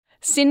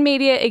Sin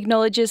Media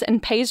acknowledges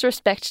and pays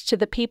respect to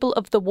the people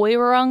of the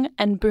Woiwurrung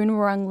and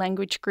Boonwurrung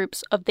language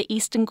groups of the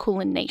Eastern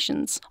Kulin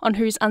Nations, on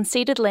whose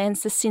unceded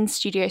lands the Sin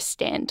studios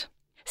stand.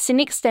 Sin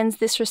extends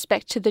this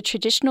respect to the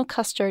traditional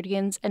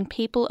custodians and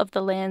people of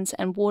the lands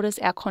and waters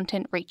our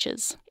content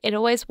reaches. It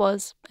always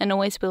was, and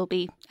always will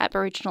be,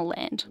 Aboriginal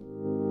land.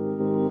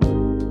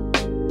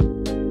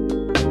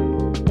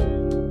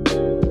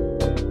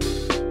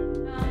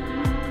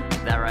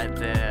 That right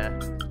there,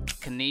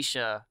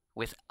 Kanisha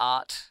with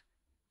art,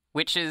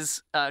 which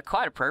is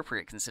quite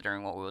appropriate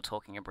considering what we were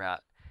talking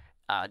about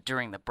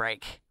during the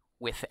break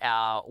with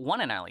our one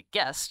and only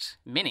guest,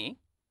 Minhy.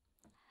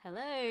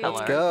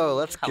 Hello.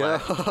 Let's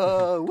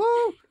go.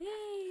 Woo!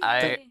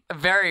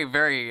 Very,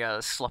 very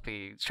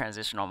sloppy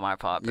transition on my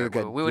part.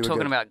 But we were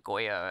talking about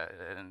Goya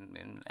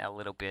in a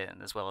little bit,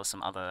 and as well as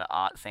some other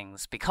art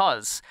things,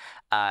 because,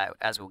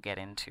 as we'll get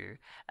into,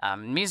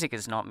 music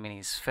is not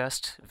Minhy's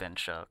first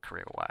venture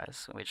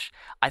career-wise, which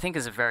I think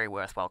is a very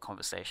worthwhile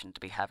conversation to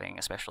be having,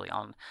 especially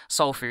on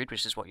Soul Food,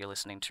 which is what you're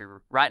listening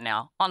to right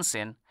now on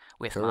Sin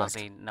with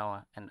Marzi,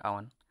 Noah, and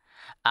Owen.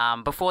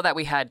 Before that,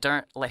 we had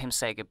Don't Let Him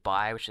Say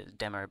Goodbye, which is a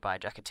demo by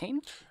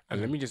Jacqueline. And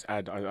let me just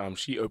add,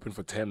 she opened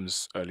for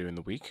Thames earlier in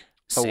the week.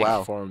 Oh,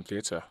 wow. Forum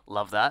Theatre.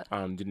 Love that.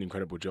 Did an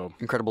incredible job.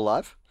 Incredible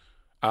live?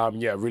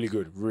 Yeah, really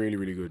good. Really,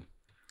 really good.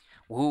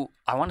 Well,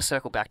 I want to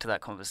circle back to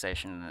that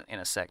conversation in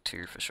a sec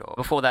too, for sure.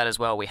 Before that as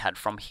well, we had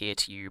From Here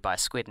to You by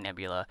Squid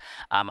Nebula,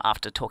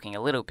 after talking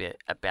a little bit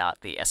about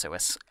the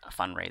SOS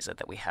fundraiser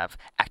that we have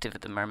active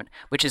at the moment,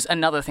 which is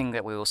another thing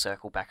that we will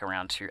circle back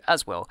around to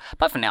as well.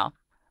 But for now,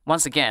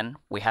 once again,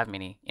 we have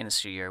Minhy in the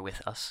studio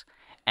with us,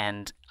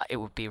 and it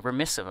would be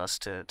remiss of us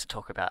to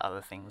talk about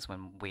other things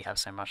when we have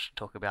so much to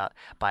talk about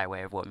by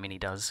way of what Minhy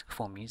does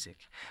for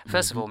music.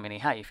 First of all,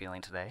 Minhy, how are you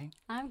feeling today?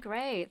 I'm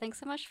great.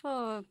 Thanks so much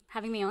for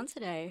having me on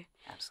today.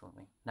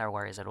 Absolutely. No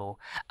worries at all.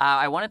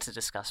 I wanted to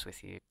discuss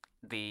with you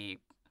the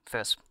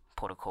first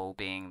protocol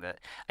being that,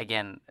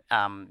 again,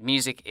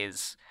 music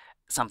is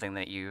something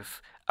that you've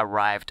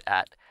arrived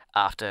at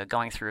after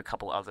going through a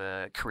couple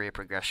other career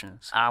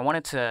progressions. I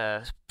wanted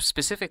to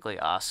specifically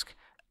ask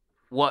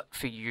what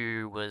for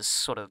you was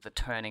sort of the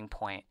turning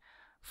point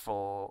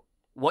for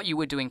what you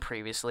were doing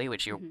previously,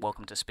 which you're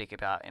welcome to speak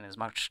about in as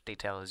much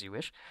detail as you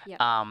wish, Yep.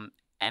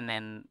 and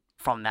then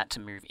from that to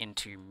move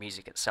into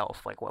music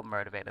itself, like what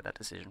motivated that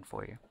decision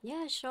for you?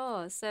 Yeah,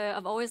 sure. So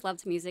I've always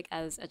loved music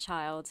as a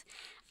child.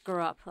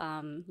 Grew up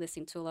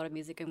listening to a lot of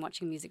music and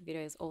watching music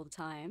videos all the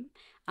time.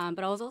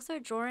 But I was also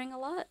drawing a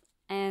lot.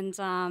 And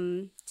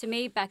to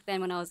me, back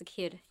then when I was a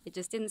kid, it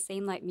just didn't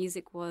seem like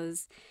music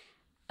was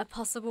a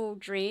possible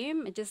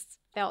dream. It just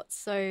felt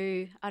so,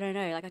 I don't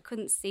know, like I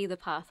couldn't see the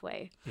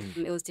pathway.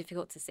 It was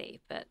difficult to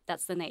see, but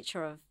that's the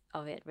nature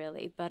of it,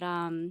 really. But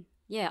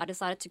yeah, I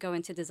decided to go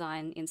into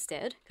design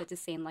instead because it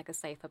seemed like a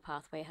safer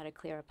pathway, had a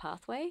clearer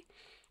pathway.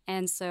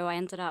 And so I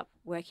ended up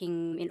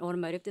working in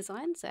automotive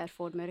design, so at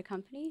Ford Motor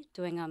Company,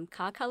 doing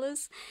car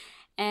colours.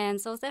 And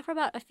so I was there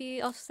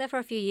for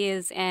a few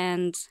years,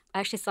 and I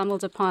actually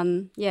stumbled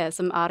upon,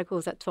 some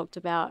articles that talked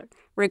about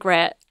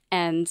regret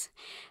and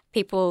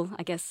people,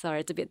 I guess, sorry,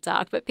 it's a bit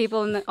dark, but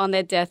people on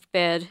their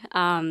deathbed,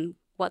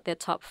 what their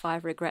top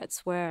 5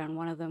 regrets were. And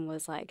one of them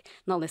was like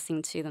not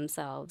listening to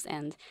themselves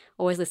and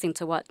always listening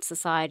to what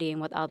society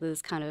and what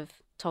others kind of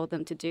told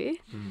them to do.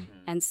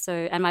 And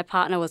my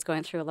partner was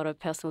going through a lot of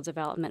personal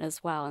development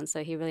as well. And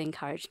so he really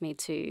encouraged me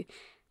to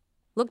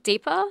look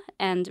deeper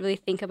and really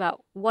think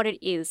about what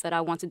it is that I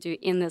want to do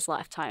in this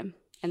lifetime.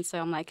 And so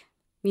I'm like,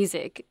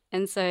 music.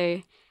 And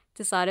so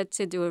decided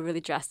to do a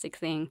really drastic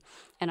thing,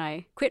 and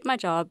I quit my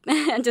job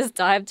and just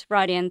dived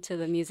right into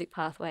the music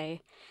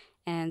pathway.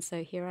 And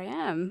so here I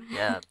am.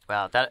 Yeah,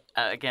 wow. That,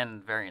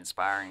 again, very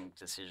inspiring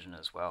decision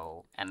as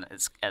well. And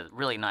it's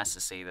really nice to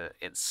see that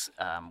it's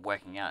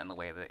working out in the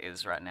way that it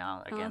is right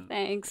now. Again,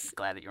 thanks.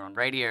 Glad that you're on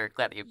radio,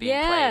 glad that you're being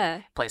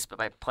played place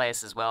by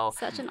place as well.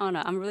 Such an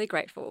honour. I'm really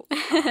grateful.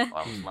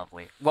 Well,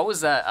 lovely. What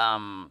was that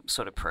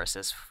sort of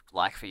process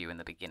like for you in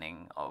the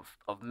beginning of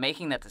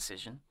making that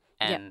decision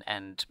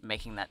and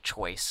making that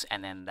choice,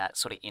 and then that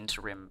sort of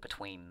interim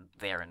between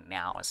there and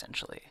now,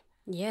 essentially?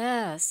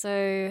 Yeah,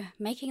 so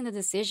making the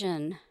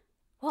decision,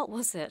 what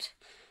was it?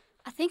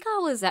 I think I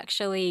was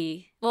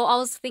actually, I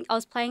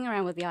was playing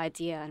around with the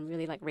idea and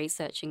really like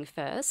researching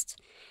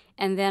first.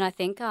 And then I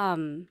think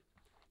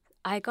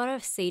I got a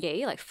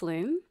CD, like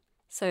Flume.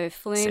 So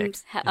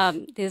Flume's,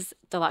 this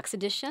deluxe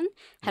edition,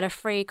 had a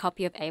free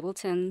copy of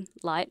Ableton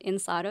Lite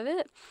inside of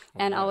it.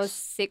 And I was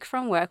sick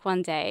from work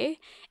one day.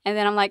 And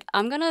then I'm like,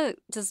 I'm going to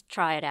just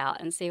try it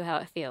out and see how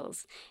it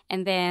feels.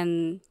 And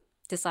then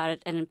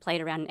decided and played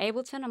around in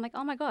Ableton. I'm like,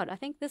 oh my God, I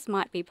think this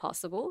might be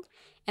possible.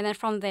 And then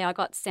from there, I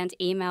got sent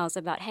emails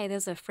about, hey,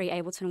 there's a free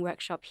Ableton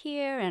workshop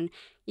here and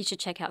you should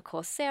check out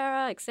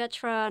Coursera,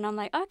 etc. And I'm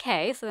like,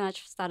 okay. So then I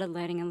started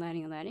learning.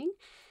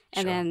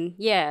 And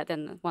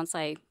then once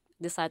I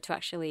decided to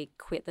actually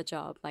quit the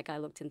job, like I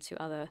looked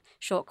into other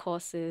short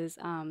courses.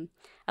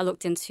 I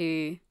looked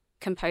into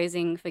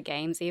composing for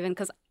games even,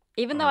 because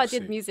Even though I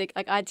did music,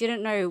 like I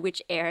didn't know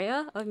which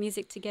area of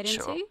music to get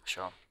into.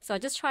 Sure. So I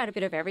just tried a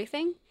bit of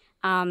everything.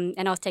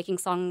 And I was taking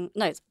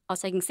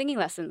singing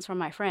lessons from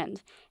my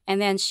friend.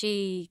 And then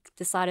she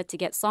decided to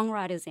get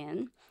songwriters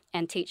in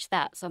and teach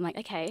that. So I'm like,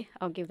 okay,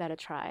 I'll give that a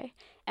try.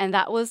 And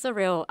that was the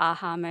real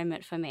aha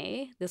moment for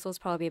me. This was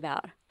probably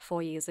about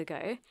 4 years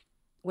ago,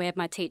 where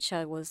my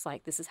teacher was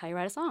like, this is how you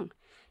write a song.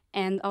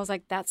 And I was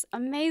like, that's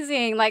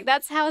amazing. Like,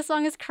 that's how a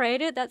song is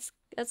created. That's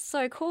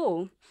so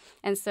cool.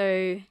 And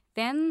so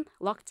then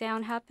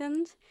lockdown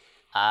happened.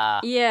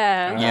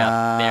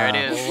 Yeah, there it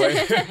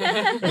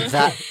is.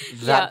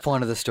 that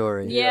point of the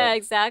story. Yeah,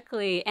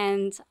 exactly.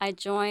 And I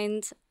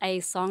joined a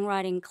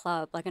songwriting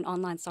club, like an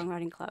online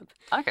songwriting club.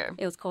 Okay.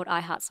 It was called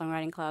I Heart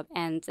Songwriting Club,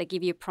 and they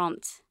give you a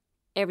prompt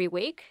every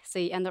week, so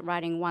you end up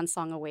writing one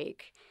song a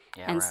week.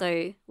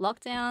 So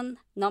lockdown,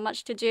 not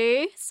much to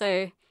do,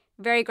 so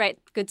very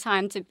good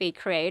time to be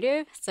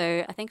creative.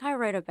 So I think I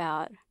wrote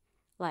about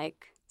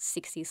like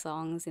 60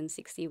 songs in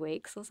 60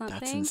 weeks or something.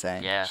 That's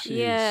insane. Yeah. Jeez.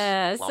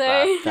 Yeah. Love So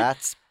that.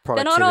 That's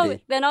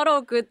productivity. they're not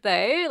all good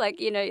though.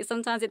 Like, you know,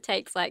 sometimes it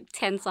takes like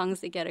 10 songs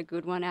to get a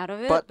good one out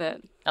of it. But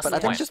That's I the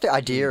think point. just the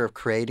idea of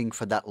creating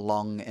for that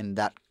long and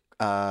that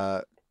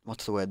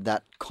what's the word?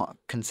 That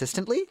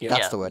consistently. Yeah.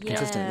 That's Yeah. the word.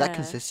 Consistently. That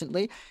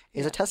consistently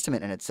is a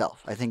testament in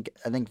itself. I think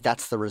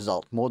that's the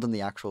result more than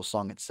the actual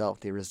song itself.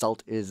 The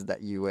result is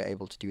that you were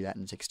able to do that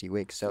in 60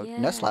 weeks. So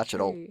no slouch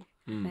at all.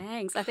 true.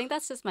 Thanks. I think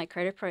that's just my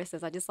creative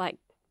process. I just like,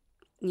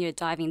 you know,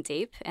 diving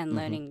deep and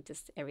learning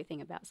just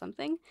everything about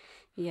something.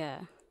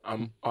 Yeah. I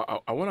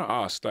want to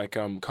ask, like,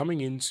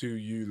 coming into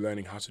you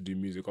learning how to do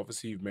music,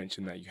 obviously you've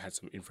mentioned that you had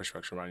some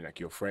infrastructure around you, like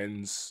your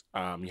friends,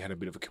 you had a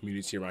bit of a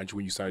community around you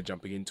when you started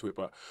jumping into it.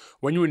 But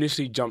when you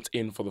initially jumped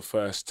in for the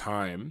first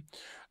time,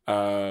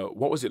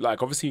 what was it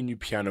like? Obviously you knew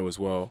piano as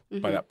well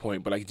by that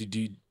point, but like, do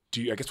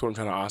you, I guess what I'm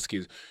trying to ask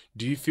is,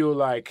 do you feel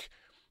like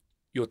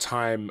your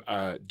time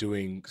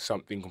doing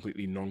something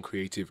completely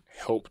non-creative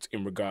helped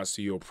in regards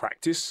to your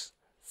practice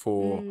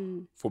for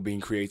being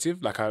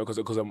creative? Like, because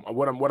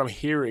what I'm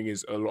hearing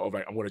is a lot of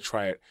like, I'm gonna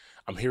try it.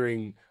 I'm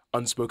hearing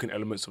unspoken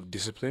elements of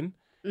discipline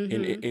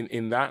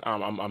in that.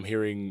 I'm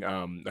hearing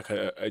like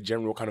a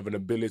general kind of an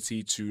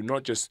ability to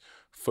not just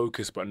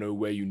focus but know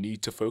where you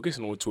need to focus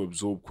in order to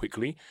absorb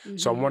quickly.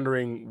 So I'm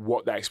wondering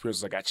what that experience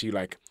was like, actually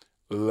like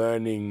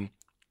learning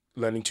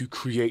to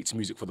create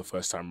music for the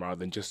first time rather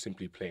than just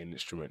simply play an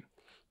instrument.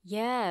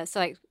 Yeah. So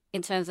like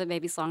in terms of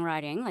maybe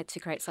songwriting, like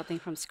to create something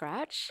from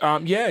scratch.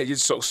 Yeah,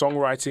 it's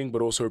songwriting,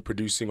 but also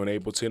producing on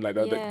Ableton, like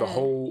the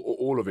whole,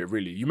 all of it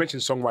really. You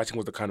mentioned songwriting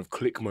was the kind of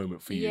click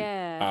moment for you.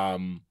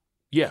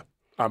 Yeah.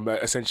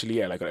 Essentially,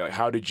 yeah. Like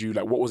how did you,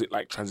 like, what was it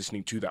like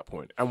transitioning to that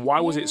point? And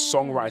why was it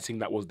songwriting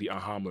that was the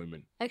aha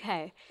moment?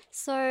 Okay.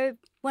 So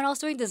when I was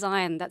doing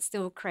design, that's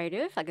still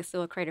creative, like it's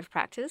still a creative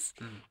practice.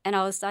 And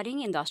I was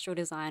studying industrial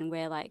design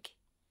where like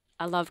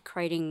I love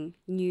creating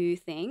new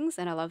things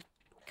and I love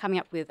coming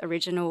up with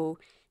original,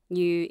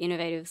 new,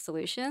 innovative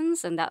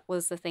solutions. And that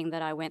was the thing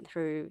that I went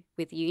through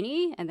with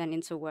uni and then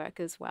into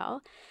work as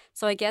well.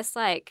 So I guess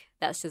like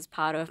that's just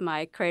part of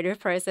my creative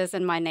process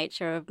and my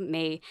nature of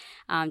me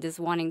just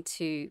wanting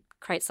to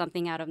create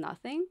something out of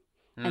nothing.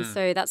 And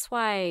so that's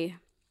why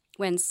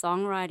when I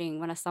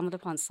stumbled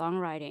upon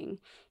songwriting,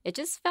 it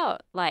just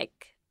felt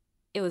like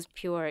it was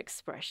pure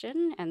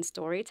expression and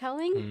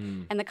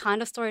storytelling and the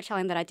kind of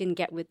storytelling that I didn't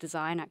get with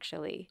design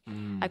actually.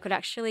 I could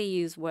actually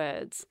use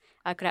words.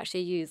 I could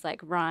actually use like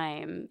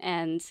rhyme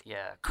and...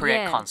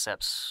 create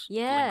concepts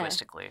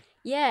linguistically.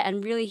 Yeah,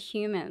 and really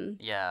human.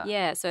 Yeah.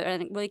 Yeah, so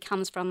and it really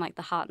comes from like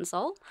the heart and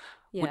soul.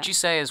 Yeah. Would you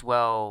say as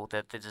well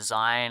that the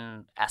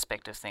design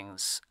aspect of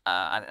things,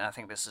 I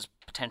think this is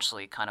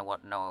potentially kind of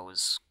what Noah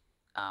was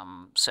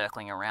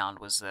circling around,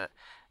 was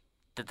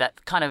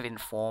that kind of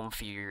informed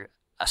for you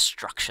a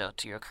structure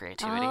to your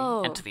creativity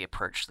and to the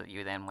approach that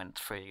you then went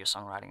through your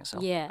songwriting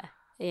yourself?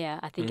 Yeah,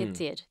 I think it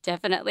did,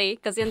 definitely.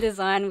 Because in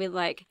design, we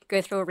like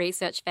go through a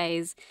research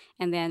phase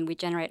and then we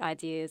generate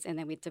ideas and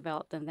then we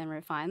develop them, then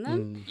refine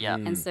them.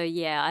 And so,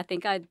 I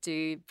think I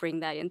do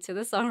bring that into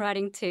the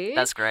songwriting too.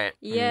 That's great.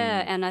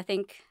 Yeah, and I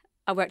think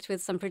I worked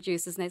with some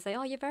producers and they say,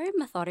 oh, you're very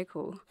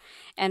methodical.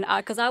 And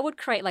because I would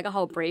create like a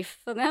whole brief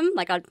for them.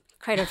 Like I'd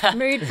create a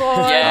mood board.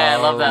 I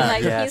love that.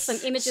 Like here's some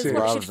images,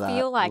 what it should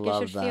feel like.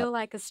 Love it should feel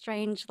like a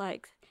strange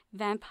like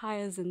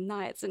vampires and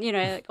knights and, you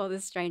know, like all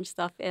this strange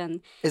stuff.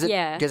 And does it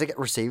get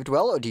received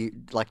well, or do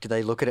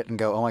they look at it and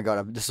go, oh my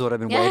God, this is what I've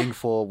been waiting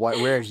for.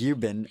 Where have you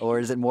been? Or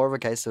is it more of a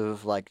case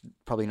of like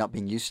probably not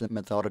being used to the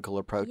methodical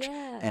approach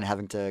and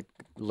having to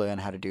learn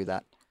how to do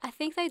that? I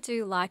think they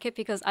do like it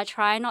because I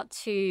try not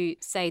to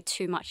say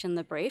too much in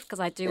the brief because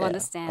I do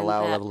understand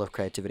allow that, a level of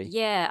creativity.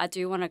 Yeah, I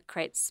do want to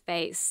create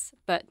space,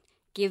 but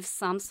give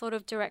some sort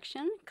of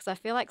direction because I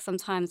feel like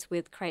sometimes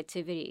with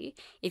creativity,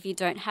 if you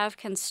don't have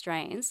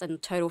constraints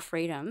and total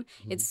freedom,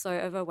 it's so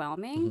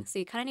overwhelming. So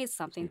you kind of need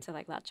something to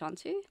like latch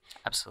onto.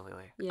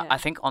 Absolutely. Yeah. I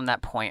think on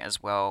that point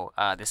as well,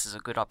 this is a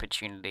good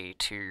opportunity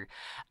to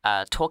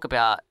talk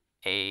about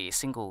a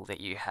single that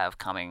you have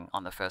coming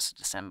on the 1st of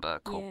December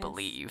called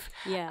Believe.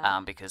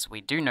 Yeah. Because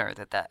we do know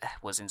that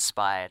was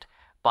inspired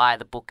by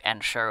the book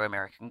and show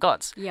American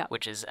Gods,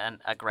 which is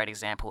a great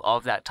example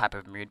of that type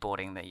of mood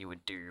boarding that you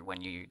would do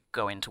when you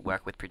go into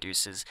work with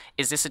producers.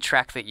 Is this a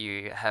track that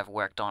you have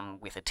worked on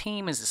with a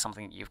team? Is this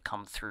something that you've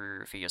come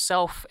through for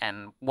yourself?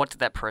 And what did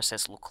that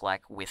process look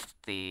like with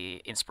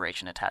the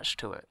inspiration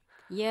attached to it?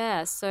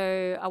 Yeah,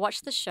 so I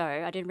watched the show.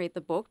 I didn't read the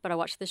book, but I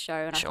watched the show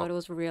and I thought it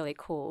was really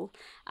cool.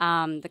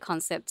 The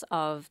concept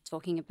of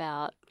talking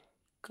about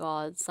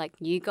gods,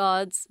 like new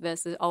gods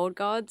versus old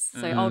gods.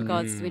 So old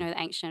gods, we know the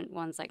ancient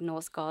ones like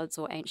Norse gods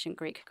or ancient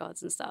Greek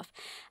gods and stuff.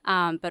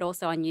 But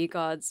also our new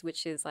gods,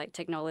 which is like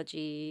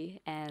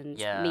technology and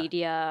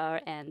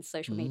media and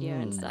social media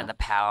and stuff. And the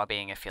power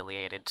being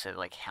affiliated to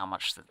like how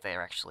much that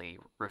they're actually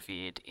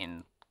revered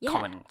in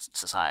common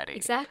society.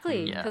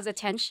 Exactly, because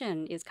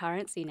attention is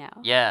currency now.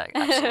 Yeah,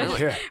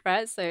 absolutely.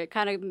 Right, so it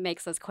kind of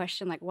makes us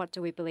question, like, what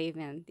do we believe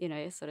in,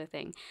 sort of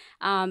thing.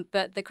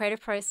 But the creative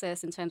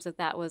process in terms of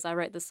that was I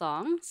wrote the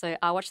song. So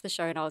I watched the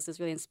show and I was just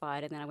really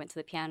inspired, and then I went to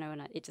the piano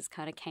and it just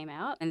kind of came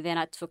out. And then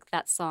I took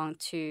that song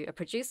to a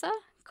producer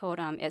called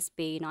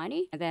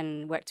SB90 and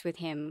then worked with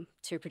him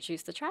to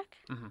produce the track.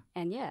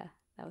 And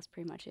that was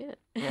pretty much it.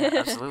 Yeah,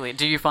 absolutely.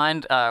 Do you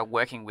find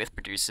working with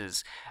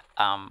producers,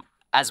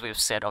 as we've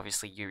said,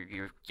 obviously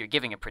you're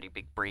giving a pretty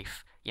big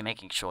brief. You're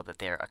making sure that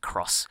they're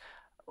across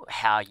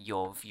how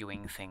you're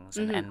viewing things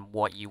and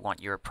what you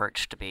want your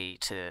approach to be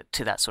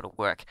to that sort of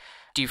work.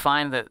 Do you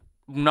find that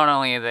not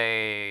only are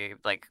they,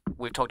 like,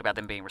 we've talked about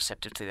them being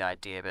receptive to the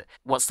idea, but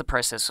what's the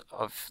process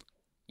of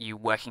you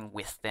working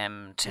with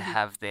them to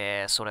have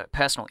their sort of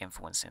personal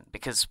influence in?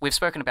 Because we've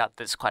spoken about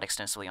this quite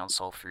extensively on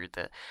Soul Food,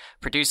 that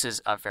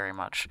producers are very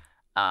much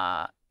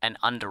an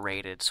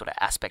underrated sort of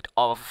aspect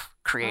of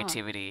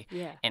creativity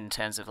in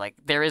terms of, like,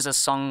 there is a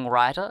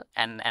songwriter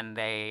and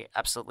they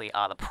absolutely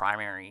are the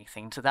primary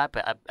thing to that,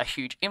 but a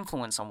huge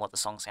influence on what the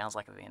song sounds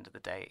like at the end of the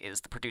day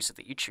is the producer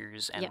that you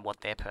choose and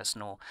what their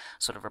personal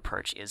sort of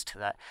approach is to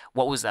that.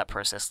 What was that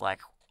process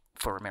like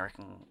for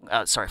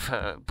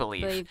for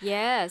Believe?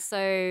 Yeah,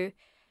 so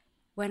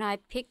when I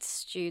picked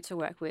Stu to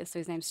work with, so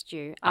his name's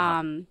Stu,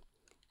 I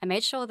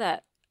made sure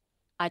that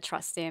I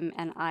trust him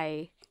and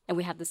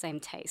we have the same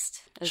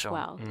taste as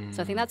well.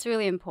 So I think that's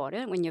really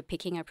important when you're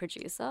picking a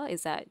producer,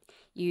 is that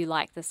you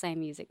like the same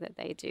music that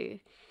they do.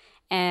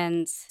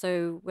 And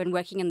so when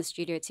working in the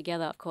studio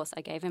together, of course,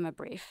 I gave him a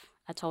brief.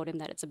 I told him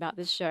that it's about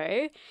this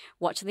show.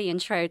 Watch the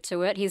intro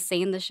to it. He's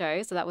seen the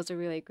show, so that was a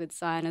really good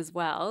sign as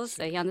well.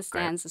 So he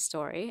understands the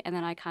story. And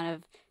then I kind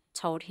of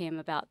told him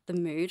about the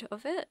mood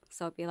of it.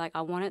 So I'd be like,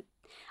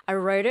 I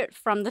wrote it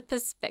from the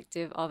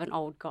perspective of an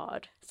old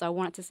god. So I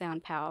want it to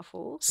sound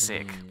powerful.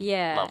 Sick.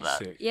 Yeah. Love that.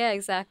 Sick. Yeah,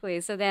 exactly.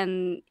 So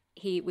then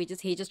he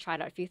just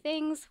tried out a few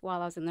things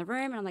while I was in the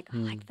room, and I'm like, I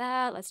like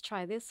that. Let's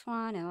try this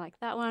one, and I like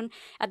that one.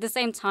 At the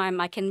same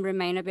time, I can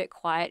remain a bit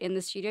quiet in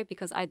the studio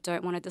because I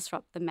don't want to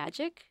disrupt the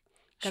magic,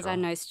 because I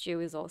know Stu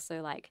is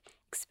also like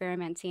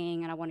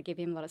experimenting, and I want to give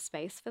him a lot of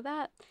space for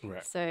that.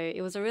 Right. So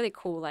it was a really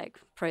cool like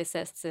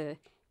process to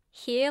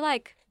hear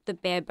like the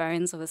bare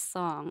bones of a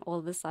song all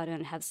of a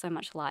sudden have so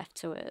much life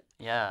to it.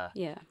 Yeah.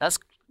 Yeah. That's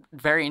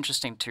very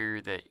interesting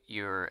too, that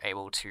you're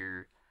able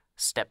to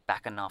step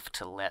back enough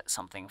to let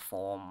something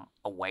form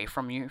away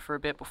from you for a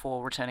bit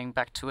before returning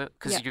back to it,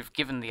 because you've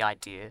given the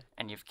idea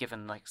and you've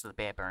given like the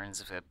bare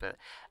bones of it, but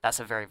that's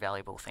a very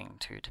valuable thing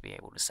too, to be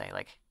able to say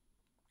like,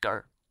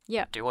 go.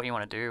 Yeah. Do what you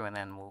want to do, and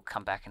then we'll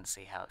come back and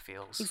see how it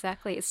feels.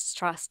 Exactly. It's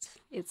trust.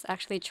 It's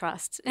actually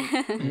trust.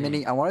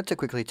 Minnie, I wanted to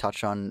quickly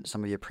touch on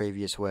some of your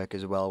previous work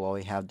as well while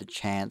we have the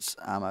chance.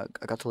 I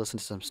got to listen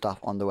to some stuff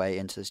on the way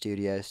into the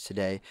studios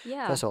today.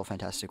 Yeah. First of all,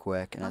 fantastic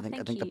work. And I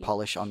think the you.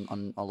 polish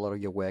on a lot of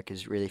your work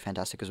is really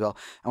fantastic as well.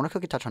 I want to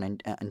quickly touch on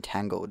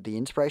Entangled. The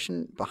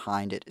inspiration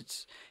behind it,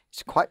 it's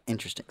quite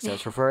interesting. So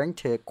it's referring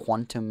to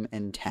quantum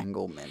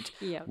entanglement.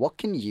 Yeah. What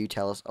can you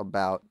tell us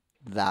about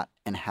that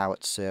and how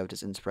it served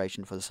as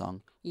inspiration for the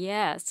song?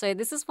 Yeah, so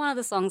this is one of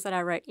the songs that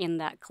I wrote in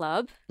that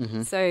club.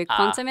 So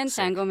quantum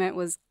entanglement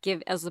was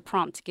as a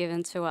prompt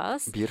given to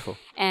us. Beautiful.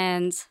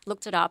 And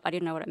looked it up. I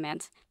didn't know what it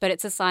meant. But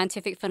it's a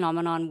scientific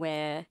phenomenon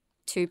where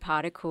two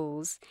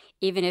particles,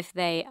 even if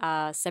they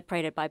are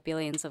separated by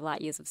billions of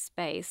light years of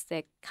space,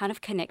 they're kind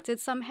of connected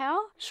somehow.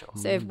 Sure.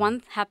 So if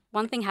one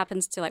thing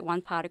happens to like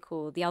one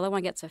particle, the other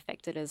one gets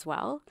affected as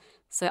well.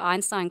 So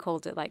Einstein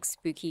called it like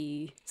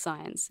spooky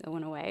science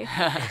in a way.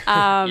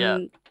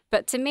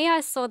 But to me,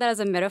 I saw that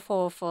as a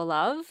metaphor for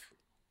love,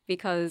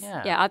 because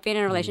I've been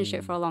in a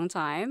relationship for a long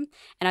time,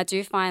 and I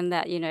do find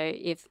that,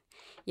 if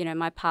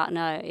my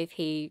partner, if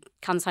he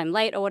comes home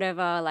late or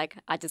whatever, like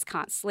I just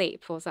can't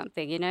sleep or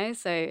something,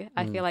 so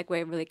I feel like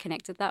we're really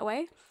connected that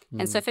way.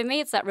 And so for me,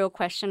 it's that real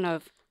question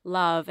of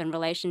love and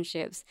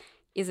relationships.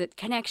 Is it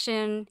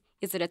connection?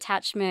 Is it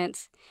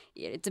attachment?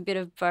 It's a bit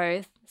of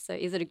both. So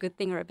is it a good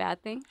thing or a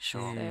bad thing?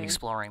 Sure. So,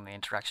 exploring the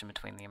interaction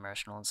between the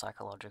emotional and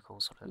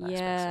psychological sort of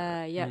aspects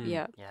of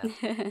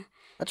it. Yeah.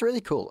 That's really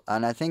cool.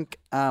 And I think,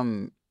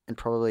 and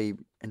probably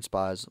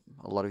inspires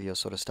a lot of your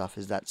sort of stuff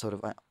is that sort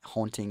of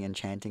haunting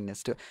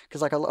enchantingness to it.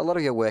 Because like a lot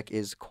of your work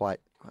is quite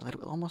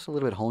almost a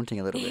little bit haunting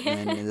a little bit,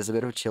 and there's a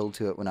bit of a chill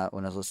to it when I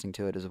was listening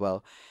to it as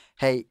well.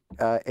 Hey,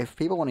 if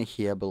people want to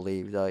hear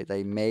Believe, though,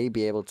 they may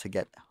be able to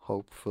get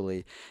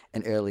hopefully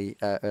an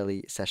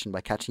early session by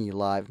catching you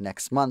live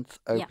next month,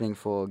 opening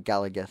for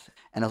Gallagher,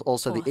 and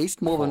also the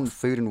East Malvern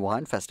Food and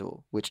Wine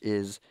Festival, which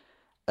is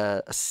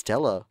a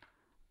stellar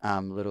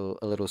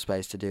little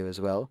space to do as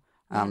well.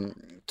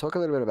 Talk a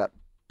little bit about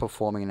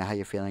performing and how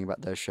you're feeling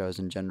about those shows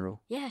in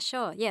general. Yeah,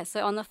 sure. Yeah,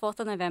 so on the 4th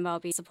of November, I'll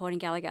be supporting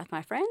Gallagher,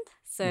 my friend.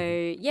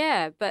 So,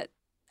 but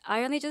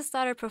I only just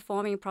started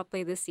performing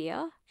properly this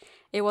year.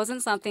 It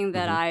wasn't something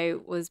that I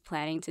was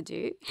planning to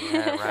do.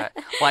 Yeah, right.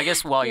 Well, I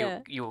guess while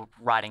you were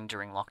writing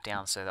during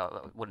lockdown, so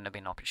that wouldn't have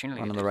been an opportunity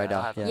on to the do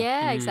radar. that.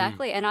 Yeah,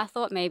 exactly. And I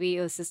thought maybe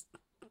it was just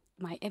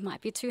it might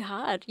be too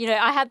hard. You know,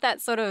 I had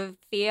that sort of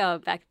fear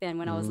back then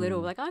when I was little,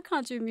 like I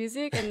can't do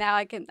music, and now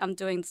I'm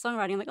doing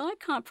songwriting, like I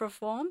can't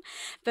perform.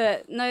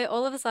 But no,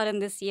 all of a sudden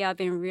this year I've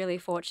been really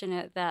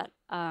fortunate that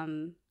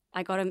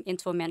I got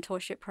into a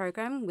mentorship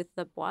program with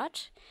the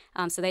Boîte.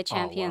 So they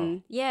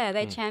champion,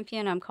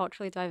 champion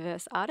culturally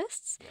diverse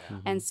artists. Yeah.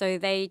 And so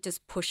they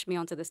just pushed me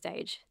onto the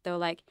stage. They were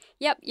like,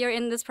 yep, you're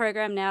in this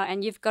program now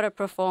and you've got to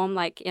perform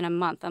like in a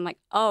month. I'm like,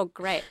 oh,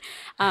 great.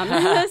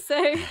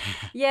 So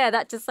yeah,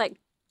 that just like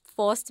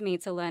forced me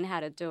to learn how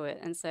to do it.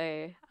 And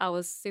so I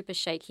was super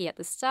shaky at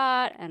the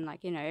start and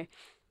like, you know,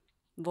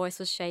 voice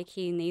was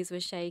shaky, knees were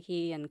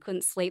shaky and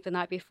couldn't sleep the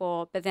night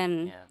before. But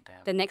then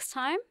the next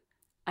time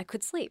I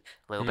could sleep.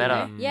 A little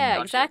better. Yeah,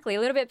 gotcha. Exactly. A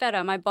little bit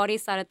better. My body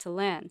started to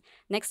learn.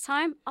 Next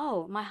time,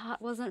 my heart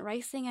wasn't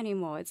racing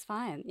anymore. It's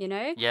fine, you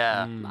know?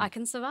 Yeah. I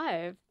can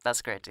survive.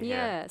 That's great to hear.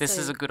 Yeah, this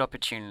is a good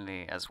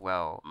opportunity as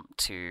well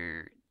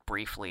to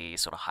briefly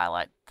sort of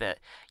highlight that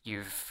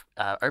you've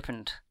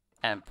opened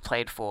and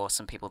played for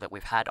some people that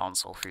we've had on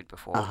Soul Food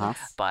before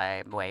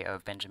by way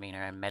of Benjamina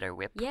and Meadow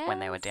Whip when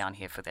they were down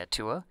here for their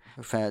tour.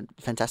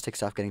 Fantastic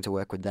stuff getting to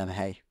work with them,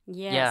 hey.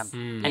 Yes. Yeah.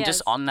 And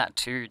just on that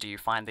too, do you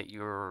find that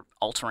you're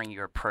altering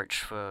your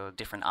approach for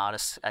different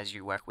artists as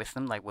you work with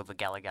them? Like will the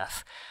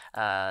Gallagath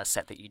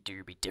set that you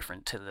do be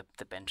different to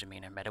the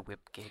Benjamina Meadow Whip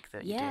gig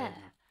that you did? Yeah,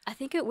 I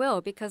think it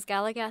will because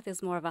Gallagath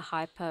is more of a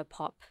hyper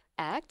pop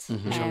act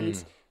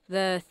and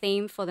the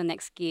theme for the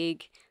next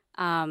gig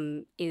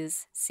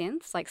is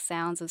synths, like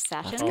sounds of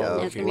Saturn.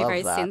 And it's going to be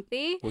very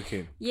synthy.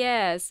 Okay.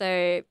 Yeah,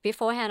 so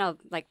beforehand,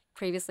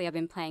 previously I've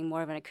been playing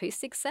more of an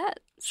acoustic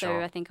set.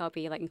 So I think I'll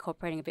be like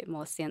incorporating a bit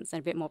more synths and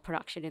a bit more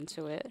production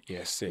into it.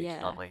 Yeah, sick.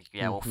 Yeah. Lovely.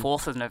 Yeah, well,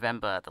 4th of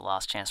November at the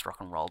Last Chance Rock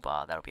and Roll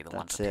Bar, that'll be the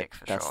one to pick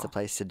for sure. That's the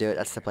place to do it.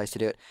 That's the place to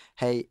do it.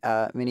 Hey,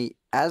 Minhy,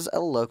 as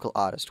a local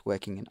artist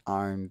working in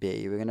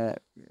R&B,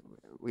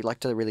 we'd like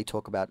to really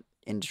talk about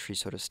industry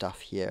sort of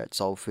stuff here at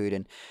Soul Food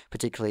and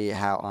particularly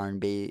how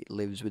R&B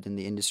lives within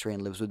the industry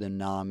and lives within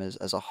NAM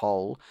as a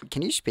whole.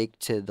 Can you speak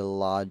to the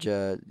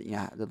larger,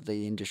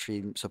 the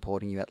industry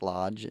supporting you at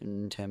large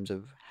in terms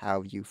of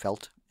how you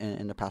felt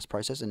in the past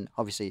process? And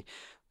obviously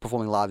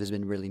performing live has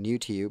been really new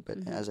to you,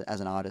 but as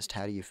an artist,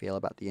 how do you feel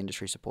about the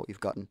industry support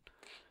you've gotten?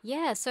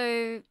 Yeah,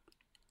 so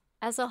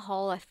as a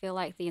whole, I feel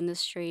like the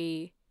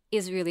industry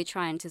is really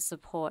trying to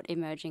support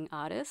emerging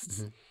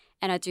artists.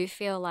 And I do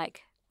feel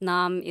like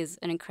NAM is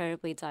an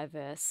incredibly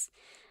diverse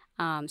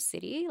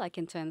city, like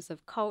in terms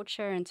of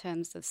culture, in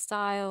terms of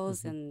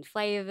styles and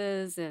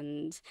flavors.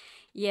 And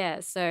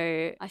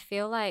so I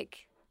feel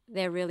like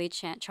they're really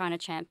trying to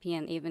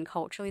champion even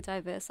culturally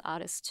diverse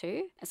artists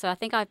too. So I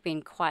think I've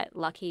been quite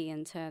lucky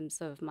in terms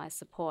of my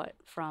support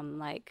from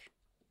like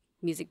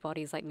music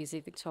bodies like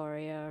Music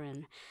Victoria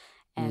and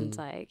and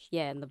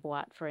the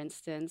Boîte, for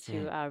instance,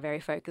 who are very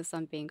focused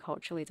on being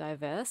culturally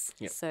diverse.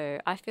 Yep. So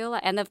I feel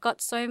like, and there are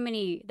so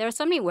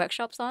many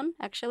workshops on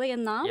actually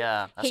in NAM.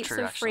 Yeah, that's heaps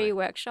true, of free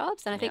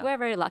workshops, and I think we're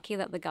very lucky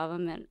that the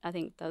government, I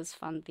think, does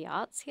fund the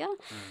arts here.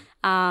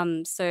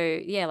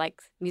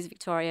 Like Music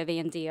Victoria,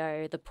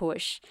 VMDO, The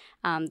Push,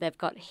 they've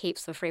got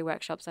heaps of free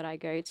workshops that I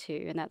go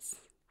to, and that's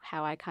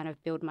how I kind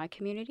of build my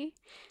community.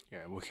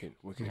 Yeah, wicked.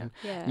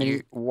 Yeah.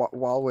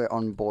 While we're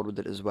on board with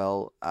it as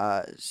well,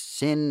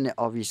 SYN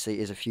obviously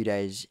is a few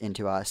days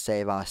into our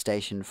Save Our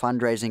Station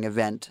fundraising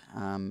event.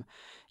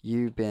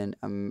 You've been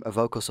a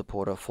vocal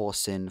supporter for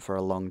SYN for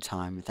a long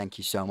time. Thank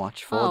you so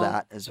much for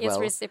that as well. It's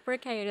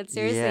reciprocated.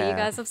 Seriously, you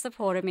guys have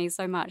supported me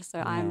so much, so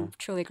I'm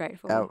truly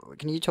grateful.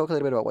 Can you talk a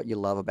little bit about what you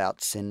love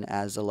about SYN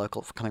as a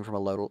coming from a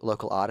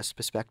local artist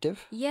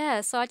perspective?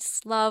 Yeah, so I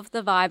just love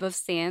the vibe of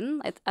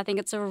SYN. I think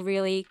it's a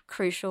really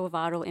crucial,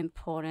 vital,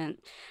 important,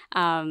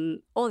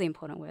 all the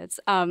important words,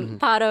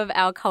 part of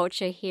our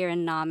culture here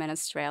in NAM and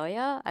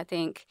Australia. I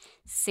think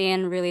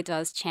SYN really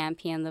does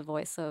champion the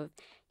voice of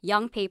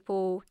young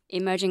people,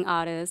 emerging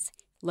artists,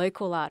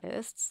 local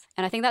artists.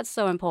 And I think that's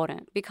so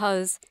important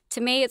because to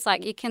me, it's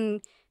like you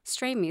can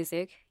stream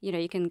music,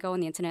 you can go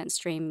on the internet and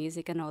stream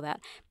music and all that.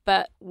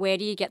 But where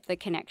do you get the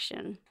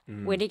connection?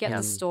 Where do you get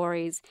the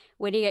stories?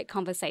 Where do you get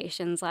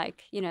conversations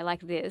like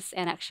this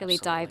and actually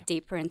dive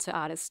deeper into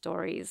artist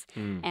stories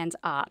and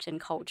art and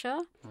culture?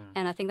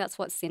 And I think that's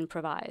what SYN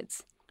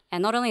provides.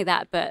 And not only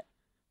that, but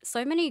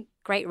so many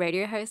great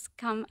radio hosts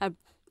are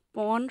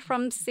born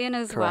from Sin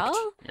as Correct.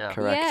 well. Yeah.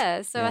 Correct.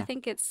 Yeah, so Yeah. I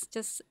think it's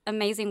just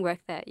amazing work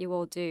that you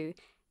all do,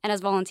 and as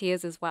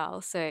volunteers as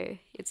well. So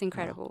it's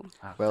incredible.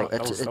 Well,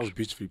 that was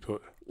beautifully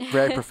put.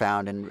 very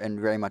profound and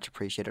very much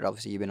appreciated.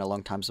 Obviously, you've been a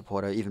long-time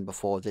supporter even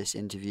before this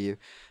interview.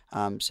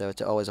 So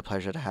it's always a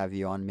pleasure to have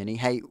you on, Minhy.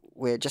 Hey,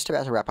 we're just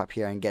about to wrap up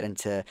here and get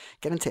into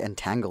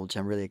Entangled, which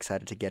I'm really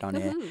excited to get on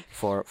air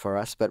for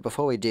us. But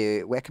before we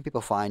do, where can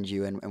people find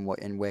you and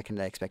where can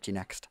they expect you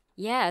next?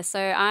 Yeah, so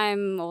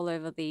I'm all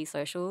over the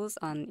socials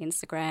on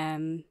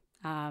Instagram,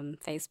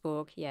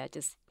 Facebook. Yeah,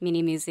 just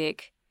Minhy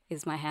Music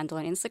is my handle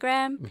on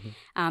Instagram.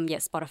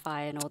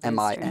 Spotify and all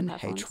those streaming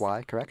platforms.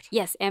 Minhy, correct?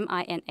 Yes,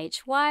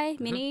 Minhy,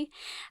 Minhy.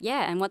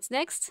 Yeah, and what's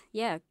next?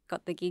 Yeah,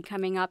 got the gig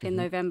coming up in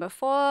November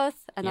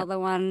 4th. Another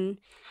one,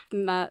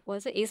 what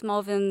was it? East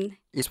Melbourne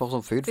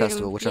Food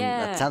Festival, which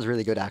that sounds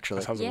really good, actually.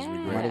 That sounds really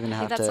I great. might even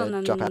have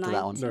to drop out to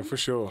that one. No, for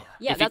sure.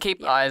 Yeah, if you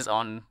keep eyes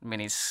on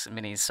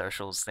Minhy's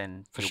socials,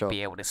 then you'll sure.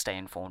 be able to stay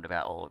informed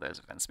about all of those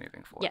events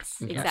moving forward. Yes,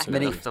 Yeah,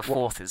 exactly. so the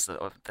 4th is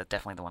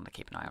definitely the one to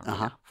keep an eye on. Right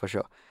now. For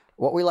sure.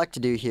 What we like to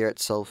do here at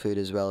Soul Food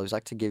as well is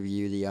like to give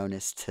you the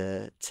onus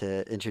to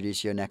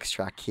introduce your next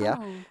track here.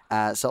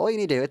 So all you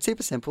need to do, it's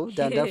super simple.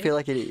 Don't feel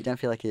like you need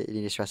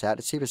to stress out.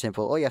 It's super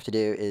simple. All you have to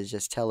do is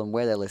just tell them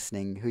where they're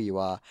listening, who you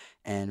are,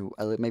 and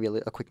maybe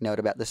a quick note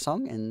about the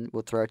song, and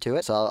we'll throw it to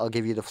it. So I'll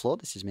give you the floor.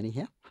 This is Minhy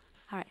here.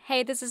 All right.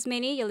 Hey, this is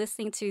Minhy. You're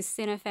listening to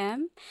Sin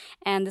FM,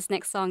 and this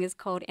next song is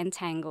called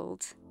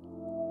Entangled.